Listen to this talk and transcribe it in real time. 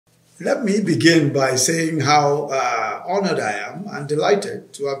Let me begin by saying how honored I am and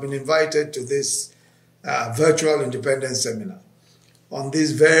delighted to have been invited to this virtual independence seminar on this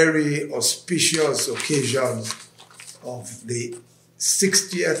very auspicious occasion of the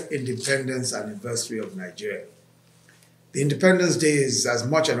 60th independence anniversary of Nigeria. The Independence Day is as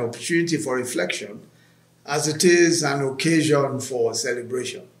much an opportunity for reflection as it is an occasion for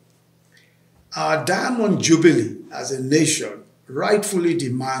celebration. Our Diamond Jubilee as a nation rightfully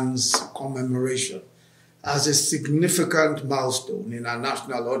demands commemoration as a significant milestone in our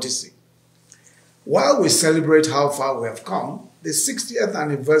national odyssey. While we celebrate how far we have come, the 60th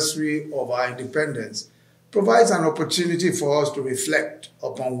anniversary of our independence provides an opportunity for us to reflect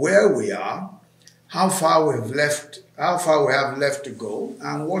upon where we are, how far we have left to go,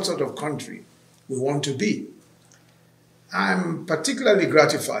 and what sort of country we want to be. I'm particularly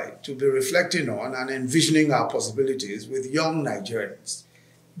gratified to be reflecting on and envisioning our possibilities with young Nigerians,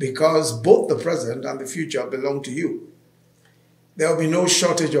 because both the present and the future belong to you. There will be no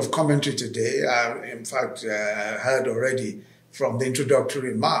shortage of commentary today. In fact, I heard already from the introductory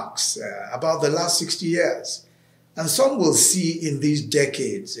remarks about the last 60 years. And some will see in these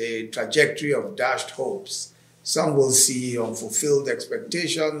decades a trajectory of dashed hopes. Some will see unfulfilled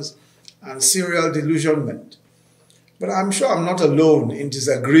expectations and serial delusionment. But I'm sure I'm not alone in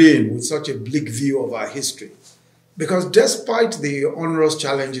disagreeing with such a bleak view of our history, because despite the onerous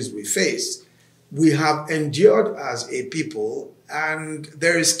challenges we face, we have endured as a people, and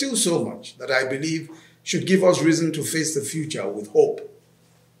there is still so much that I believe should give us reason to face the future with hope.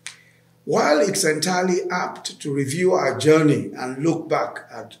 While it's entirely apt to review our journey and look back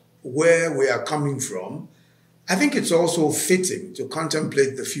at where we are coming from, I think it's also fitting to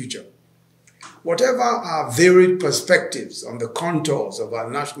contemplate the future. Whatever our varied perspectives on the contours of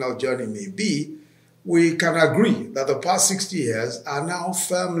our national journey may be, we can agree that the past 60 years are now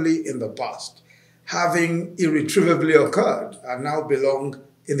firmly in the past, having irretrievably occurred and now belong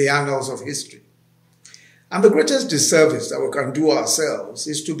in the annals of history. And the greatest disservice that we can do ourselves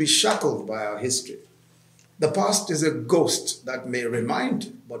is to be shackled by our history. The past is a ghost that may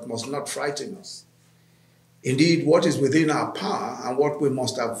remind but must not frighten us. Indeed, what is within our power and what we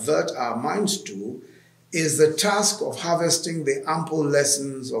must avert our minds to is the task of harvesting the ample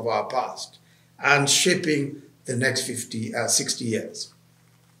lessons of our past and shaping the next 60 years.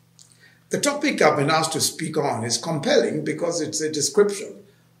 The topic I've been asked to speak on is compelling because it's a description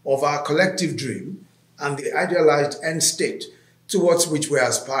of our collective dream and the idealized end state towards which we are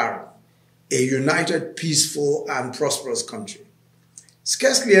aspiring, a united, peaceful, and prosperous country.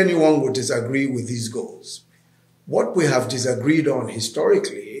 Scarcely anyone would disagree with these goals. What we have disagreed on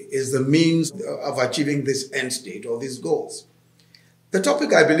historically is the means of achieving this end state or these goals. The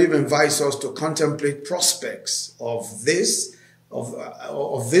topic, I believe, invites us to contemplate prospects of the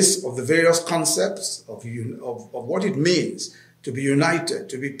various concepts of what it means to be united,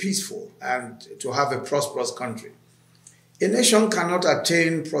 to be peaceful, and to have a prosperous country. A nation cannot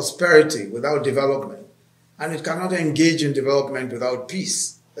attain prosperity without development, and it cannot engage in development without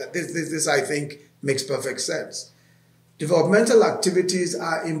peace. This I think, makes perfect sense. Developmental activities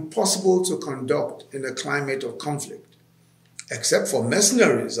are impossible to conduct in a climate of conflict. Except for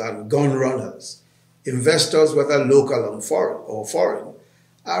mercenaries and gun runners, investors, whether local or foreign,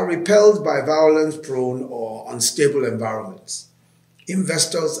 are repelled by violence-prone or unstable environments.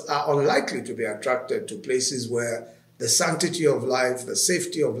 Investors are unlikely to be attracted to places where the sanctity of life, the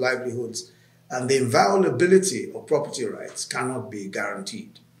safety of livelihoods, and the inviolability of property rights cannot be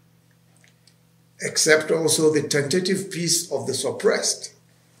guaranteed. Except also the tentative peace of the suppressed,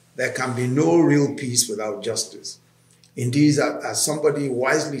 there can be no real peace without justice. Indeed, as somebody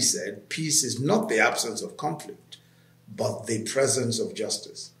wisely said, peace is not the absence of conflict, but the presence of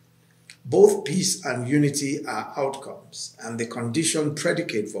justice. Both peace and unity are outcomes, and the condition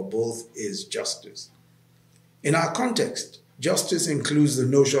predicate for both is justice. In our context, justice includes the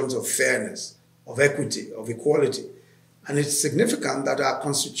notions of fairness, of equity, of equality, and it's significant that our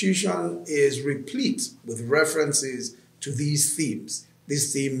Constitution is replete with references to these themes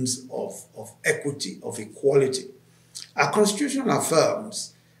of equity, of equality. Our Constitution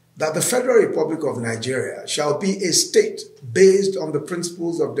affirms that the Federal Republic of Nigeria shall be a state based on the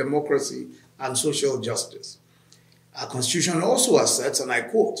principles of democracy and social justice. Our Constitution also asserts, and I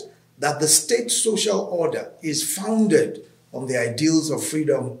quote, that the state social order is founded on the ideals of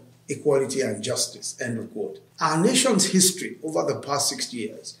freedom, equality, and justice, end of quote. Our nation's history over the past 60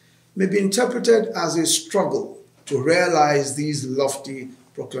 years may be interpreted as a struggle to realize these lofty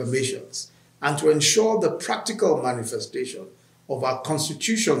proclamations and to ensure the practical manifestation of our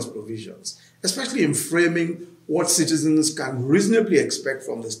Constitution's provisions, especially in framing what citizens can reasonably expect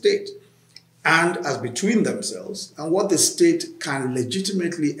from the state, and as between themselves, and what the state can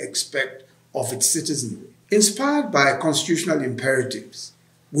legitimately expect of its citizenry. Inspired by constitutional imperatives,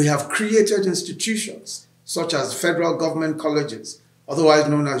 we have created institutions such as federal government colleges, otherwise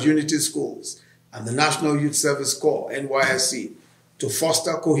known as unity schools, and the National Youth Service Corps, NYSC, to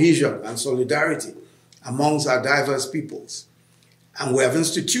foster cohesion and solidarity amongst our diverse peoples. And we have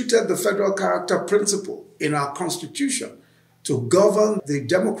instituted the federal character principle in our constitution to govern the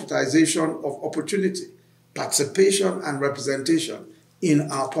democratization of opportunity, participation, and representation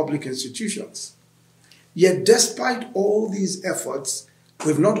in our public institutions. Yet despite all these efforts,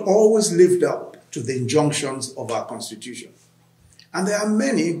 we've not always lived up to the injunctions of our constitution. And there are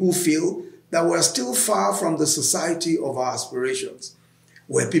many who feel that we're still far from the society of our aspirations,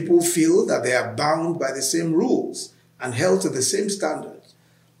 where people feel that they are bound by the same rules and held to the same standards,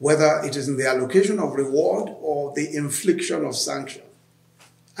 whether it is in the allocation of reward or the infliction of sanction.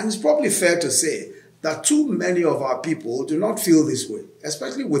 And it's probably fair to say that too many of our people do not feel this way,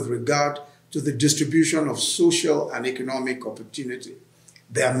 especially with regard to the distribution of social and economic opportunity.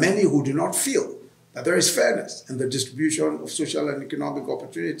 There are many who do not feel that there is fairness in the distribution of social and economic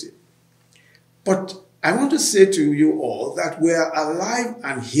opportunity. But I want to say to you all that we are alive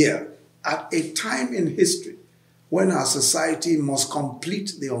and here at a time in history when our society must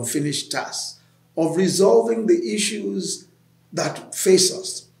complete the unfinished task of resolving the issues that face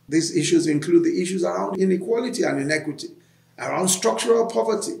us. These issues include the issues around inequality and inequity, around structural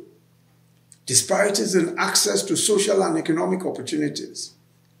poverty, disparities in access to social and economic opportunities,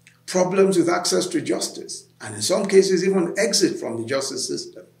 problems with access to justice, and in some cases even exit from the justice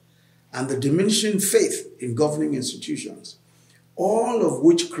system, and the diminishing faith in governing institutions, all of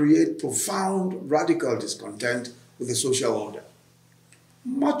which create profound radical discontent with the social order.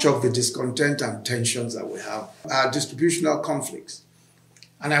 Much of the discontent and tensions that we have are distributional conflicts.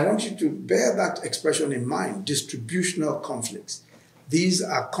 And I want you to bear that expression in mind, distributional conflicts. These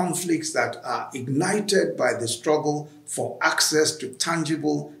are conflicts that are ignited by the struggle for access to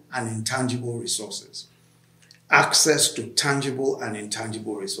tangible and intangible resources. Access to tangible and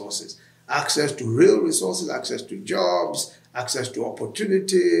intangible resources. Access to real resources, access to jobs, access to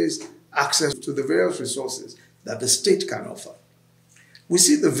opportunities, access to the various resources that the state can offer. We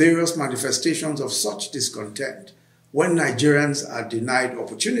see the various manifestations of such discontent when Nigerians are denied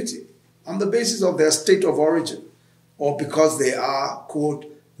opportunity on the basis of their state of origin or because they are, quote,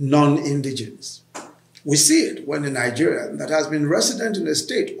 non-indigens. We see it when a Nigerian that has been resident in a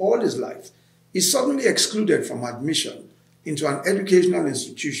state all his life is suddenly excluded from admission into an educational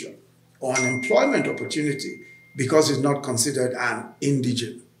institution or an employment opportunity because he's not considered an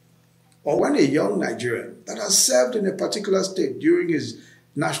indigent. Or when a young Nigerian that has served in a particular state during his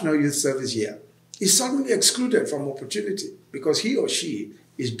National Youth Service year is suddenly excluded from opportunity because he or she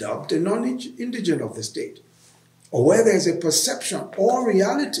is dubbed a non-indigent of the state. Or where there is a perception or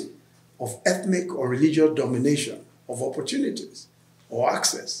reality of ethnic or religious domination of opportunities or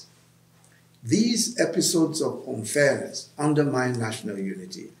access. These episodes of unfairness undermine national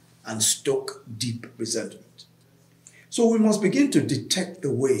unity and stoke deep resentment. So we must begin to detect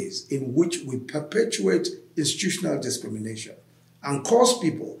the ways in which we perpetuate institutional discrimination and cause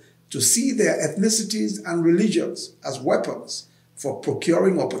people to see their ethnicities and religions as weapons for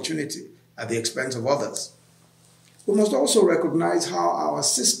procuring opportunity at the expense of others. We must also recognize how our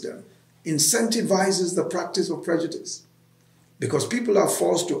system incentivizes the practice of prejudice because people are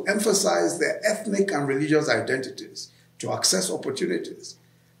forced to emphasize their ethnic and religious identities to access opportunities.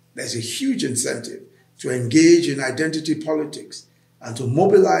 There's a huge incentive to engage in identity politics and to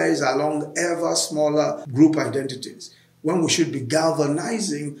mobilize along ever smaller group identities when we should be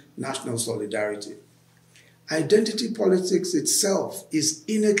galvanizing national solidarity. Identity politics itself is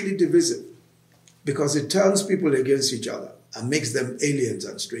innately divisive because it turns people against each other and makes them aliens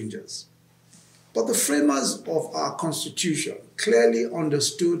and strangers. But the framers of our Constitution clearly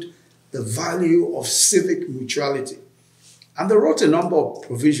understood the value of civic mutuality, and they wrote a number of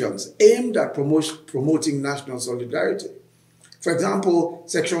provisions aimed at promoting national solidarity. For example,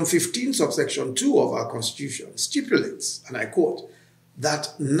 Section 15, subsection 2 of our Constitution stipulates, and I quote,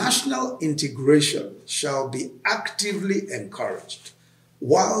 that national integration shall be actively encouraged,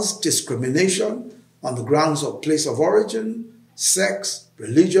 whilst discrimination on the grounds of place of origin, sex,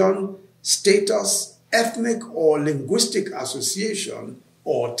 religion, status, ethnic or linguistic association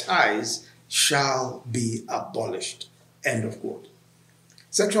or ties shall be abolished. End of quote.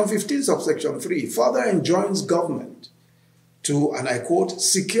 Section 15, subsection 3 further enjoins government to, and I quote,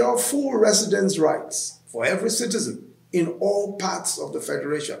 secure full residence rights for every citizen in all parts of the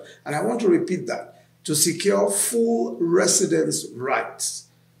Federation. And I want to repeat that. to secure full residence rights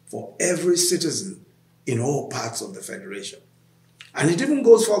for every citizen in all parts of the Federation. And it even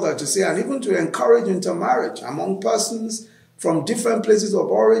goes further to say, and even to encourage intermarriage among persons from different places of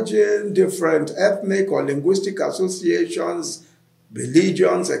origin, different ethnic or linguistic associations,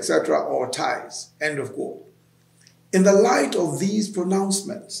 religions, etc., or ties, end of quote. In the light of these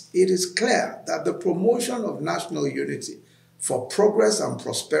pronouncements, it is clear that the promotion of national unity for progress and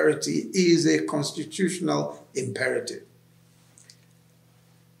prosperity is a constitutional imperative.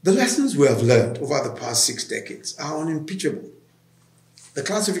 The lessons we have learned over the past 6 decades are unimpeachable. The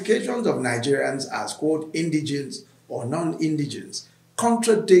classifications of Nigerians as, quote, indigens or non-indigens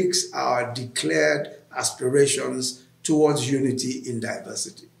contradicts our declared aspirations towards unity in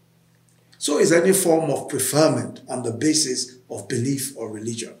diversity. So is any form of preferment on the basis of belief or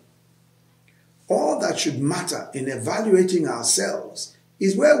religion. All that should matter in evaluating ourselves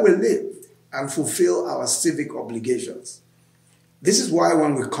is where we live and fulfill our civic obligations. This is why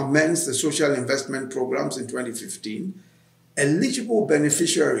when we commenced the social investment programs in 2015, eligible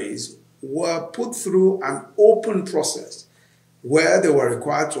beneficiaries were put through an open process where they were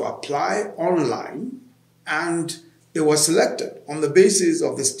required to apply online, and they were selected on the basis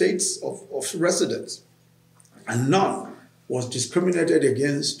of the states of residence, and none was discriminated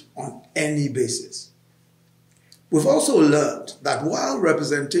against on any basis. We've also learned that while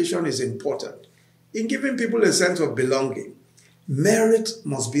representation is important in giving people a sense of belonging, merit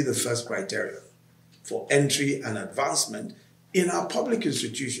must be the first criterion for entry and advancement in our public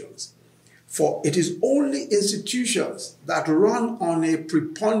institutions. For it is only institutions that run on a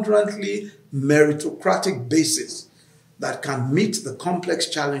preponderantly meritocratic basis that can meet the complex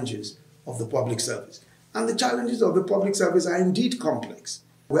challenges of the public service. And the challenges of the public service are indeed complex.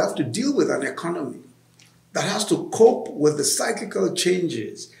 We have to deal with an economy that has to cope with the cyclical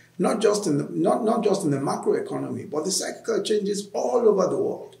changes, not just in the macroeconomy, but the cyclical changes all over the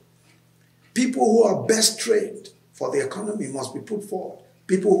world. People who are best trained for the economy must be put forward.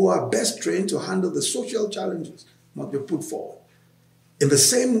 People who are best trained to handle the social challenges must be put forward. In the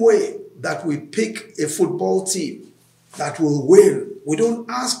same way that we pick a football team that will win, we don't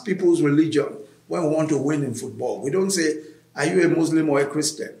ask people's religion when we want to win in football. We don't say, are you a Muslim or a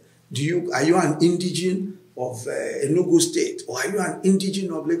Christian? Are you an indigene of Enugu State? Or are you an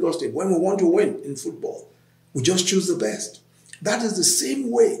indigene of Lagos State? When we want to win in football, we just choose the best. That is the same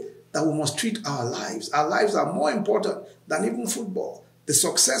way that we must treat our lives. Our lives are more important than even football. The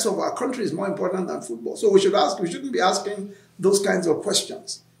success of our country is more important than football. So we shouldn't be asking those kinds of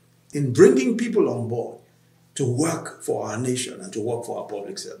questions in bringing people on board to work for our nation and to work for our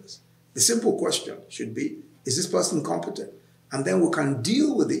public service. The simple question should be, is this person competent? And then we can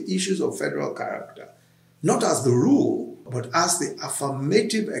deal with the issues of federal character, not as the rule, but as the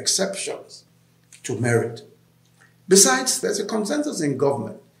affirmative exceptions to merit. Besides, there's a consensus in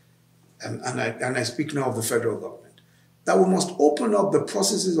government, and I speak now of the federal government, that we must open up the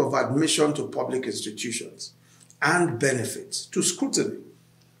processes of admission to public institutions and benefits to scrutiny.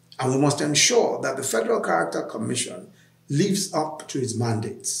 And we must ensure that the Federal Character Commission lives up to its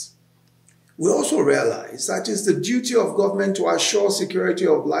mandates. We also realize that it's the duty of government to assure security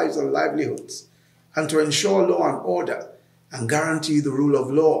of lives and livelihoods, and to ensure law and order and guarantee the rule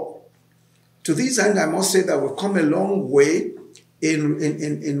of law. To this end, I must say that we've come a long way in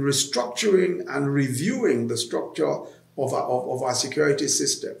restructuring and reviewing the structure of our security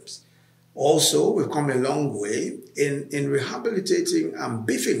systems. Also, we've come a long way in rehabilitating and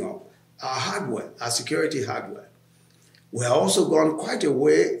beefing up our hardware, our security hardware. We have also gone quite a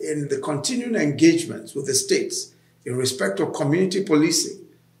way in the continuing engagements with the states in respect of community policing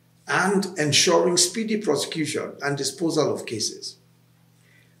and ensuring speedy prosecution and disposal of cases.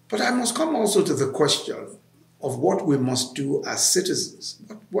 But I must come also to the question of what we must do as citizens.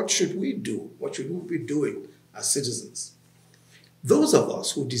 What should we do? What should we be doing as citizens? Those of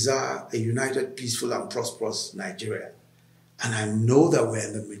us who desire a united, peaceful, and prosperous Nigeria, and I know that we're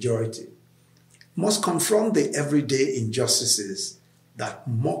in the majority, must confront the everyday injustices that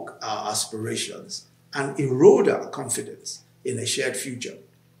mock our aspirations and erode our confidence in a shared future.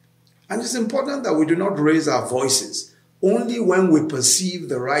 And it's important that we do not raise our voices only when we perceive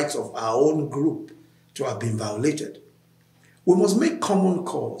the rights of our own group to have been violated. We must make common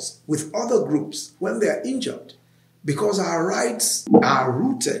cause with other groups when they are injured, because our rights are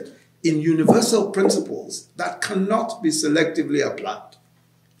rooted in universal principles that cannot be selectively applied.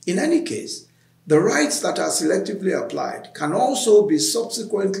 In any case, the rights that are selectively applied can also be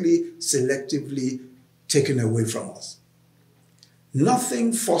subsequently selectively taken away from us.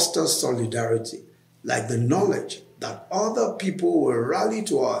 Nothing fosters solidarity like the knowledge that other people will rally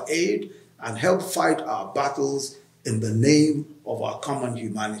to our aid and help fight our battles in the name of our common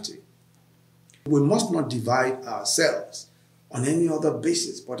humanity. We must not divide ourselves on any other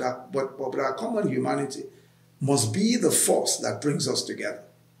basis, but our common humanity must be the force that brings us together.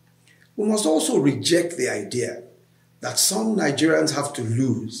 We must also reject the idea that some Nigerians have to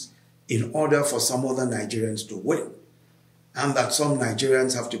lose in order for some other Nigerians to win, and that some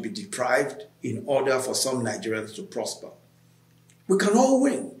Nigerians have to be deprived in order for some Nigerians to prosper. We can all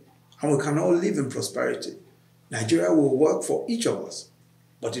win, and we can all live in prosperity. Nigeria will work for each of us,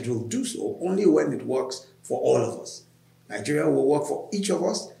 but it will do so only when it works for all of us. Nigeria will work for each of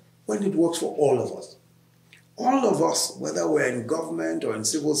us when it works for all of us. All of us, whether we're in government or in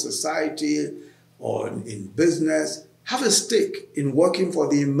civil society or in business, have a stake in working for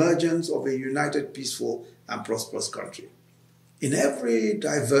the emergence of a united, peaceful, and prosperous country. In every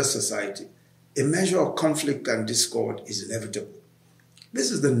diverse society, a measure of conflict and discord is inevitable. This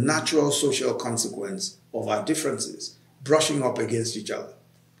is the natural social consequence of our differences brushing up against each other.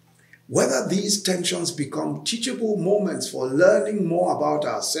 Whether these tensions become teachable moments for learning more about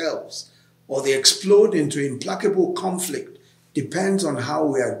ourselves or they explode into implacable conflict depends on how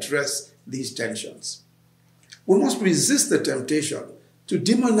we address these tensions. We must resist the temptation to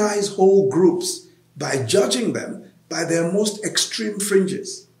demonize whole groups by judging them by their most extreme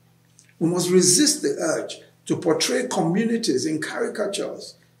fringes. We must resist the urge to portray communities in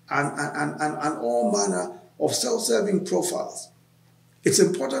caricatures and all manner of self-serving profiles. It's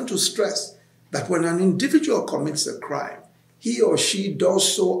important to stress that when an individual commits a crime, he or she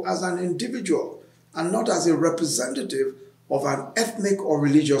does so as an individual and not as a representative of an ethnic or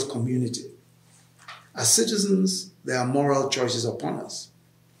religious community. As citizens, there are moral choices upon us.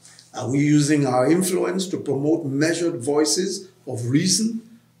 Are we using our influence to promote measured voices of reason,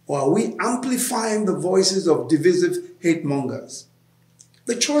 or are we amplifying the voices of divisive hate mongers?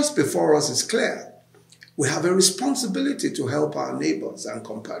 The choice before us is clear. We have a responsibility to help our neighbors and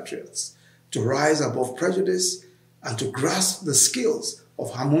compatriots to rise above prejudice and to grasp the skills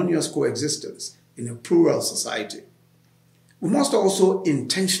of harmonious coexistence in a plural society. We must also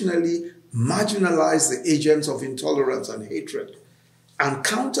intentionally marginalize the agents of intolerance and hatred and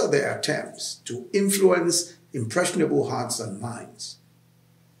counter their attempts to influence impressionable hearts and minds.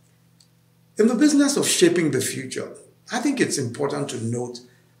 In the business of shaping the future, I think it's important to note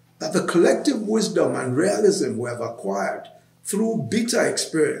that the collective wisdom and realism we have acquired through bitter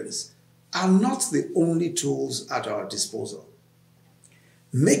experience are not the only tools at our disposal.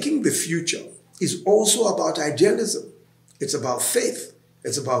 Making the future is also about idealism. It's about faith.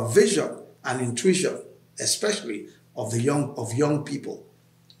 It's about vision and intuition, especially of young people.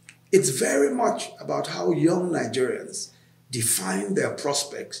 It's very much about how young Nigerians define their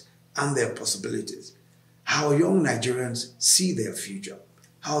prospects and their possibilities, how young Nigerians see their future,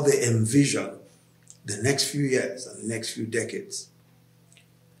 how they envision the next few years and the next few decades.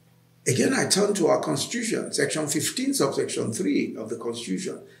 Again, I turn to our Constitution. Section 15, subsection 3 of the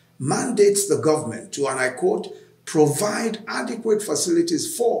Constitution mandates the government to, and I quote, provide adequate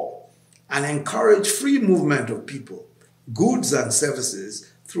facilities for and encourage free movement of people, goods and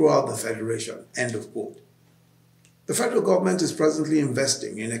services throughout the Federation, end of quote. The federal government is presently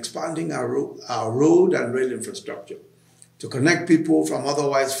investing in expanding our road and rail infrastructure to connect people from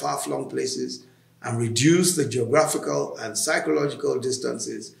otherwise far-flung places and reduce the geographical and psychological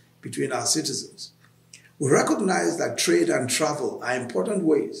distances between our citizens. We recognize that trade and travel are important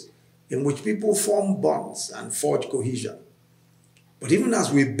ways in which people form bonds and forge cohesion. But even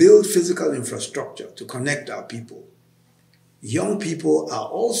as we build physical infrastructure to connect our people, young people are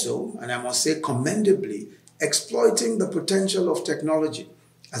also, and I must say commendably, exploiting the potential of technology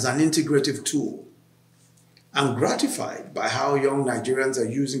as an integrative tool. I'm gratified by how young Nigerians are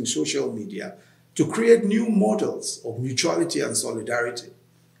using social media to create new models of mutuality and solidarity.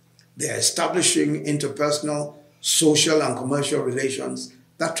 They are establishing interpersonal, social, and commercial relations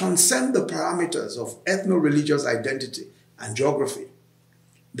that transcend the parameters of ethno-religious identity and geography.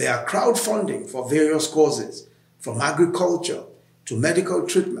 They are crowdfunding for various causes, from agriculture to medical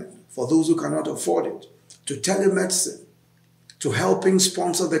treatment for those who cannot afford it, to telemedicine, to helping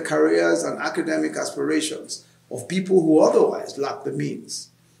sponsor the careers and academic aspirations of people who otherwise lack the means.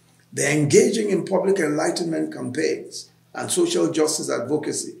 They're engaging in public enlightenment campaigns and social justice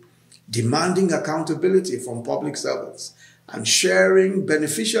advocacy, demanding accountability from public servants, and sharing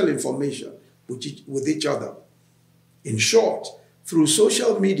beneficial information with each other. In short, through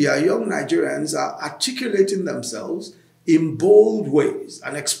social media, young Nigerians are articulating themselves in bold ways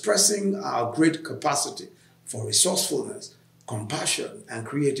and expressing our great capacity for resourcefulness, compassion, and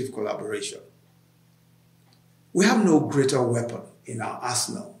creative collaboration. We have no greater weapon in our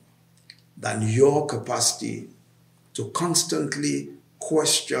arsenal than your capacity to constantly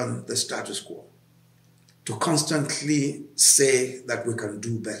question the status quo, to constantly say that we can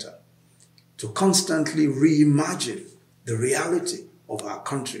do better, to constantly reimagine the reality of our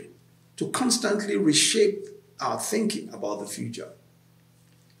country, to constantly reshape our thinking about the future.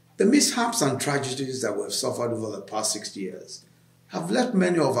 The mishaps and tragedies that we've suffered over the past 60 years have left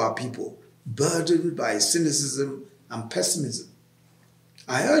many of our people burdened by cynicism and pessimism.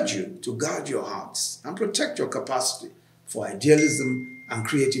 I urge you to guard your hearts and protect your capacity for idealism and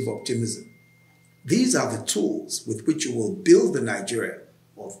creative optimism. These are the tools with which you will build the Nigeria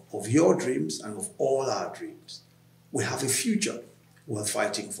of your dreams and of all our dreams. We have a future worth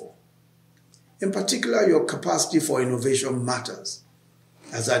fighting for. In particular, your capacity for innovation matters.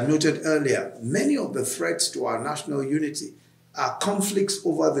 As I noted earlier, many of the threats to our national unity are conflicts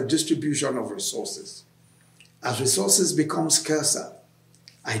over the distribution of resources. As resources become scarcer,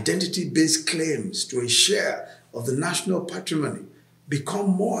 identity-based claims to a share of the national patrimony become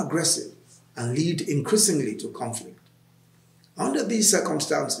more aggressive and lead increasingly to conflict. Under these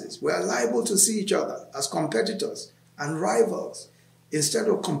circumstances, we are liable to see each other as competitors and rivals instead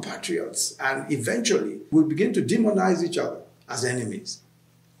of compatriots, and eventually we begin to demonize each other as enemies.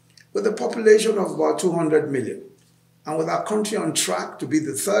 With a population of about 200 million, and with our country on track to be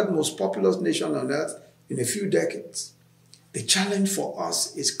the third most populous nation on earth in a few decades, the challenge for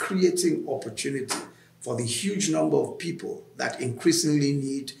us is creating opportunity for the huge number of people that increasingly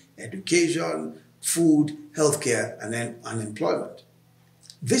need education, food, healthcare, and then unemployment.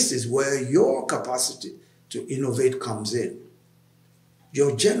 This is where your capacity to innovate comes in.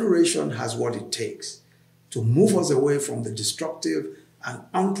 Your generation has what it takes to move us away from the destructive and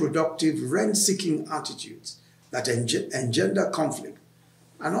unproductive rent-seeking attitudes that engender conflict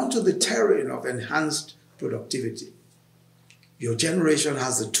and onto the terrain of enhanced productivity. Your generation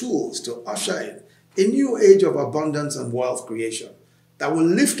has the tools to usher in a new age of abundance and wealth creation that will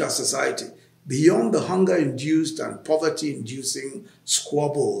lift our society beyond the hunger-induced and poverty-inducing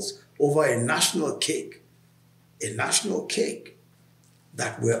squabbles over a national cake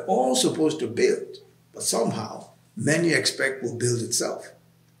that we're all supposed to build, but somehow many expect will build itself.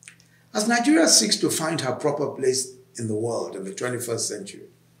 As Nigeria seeks to find her proper place in the world in the 21st century,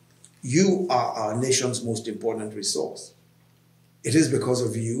 you are our nation's most important resource. It is because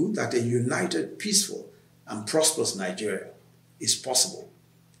of you that a united, peaceful, and prosperous Nigeria is possible.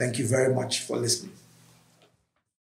 Thank you very much for listening.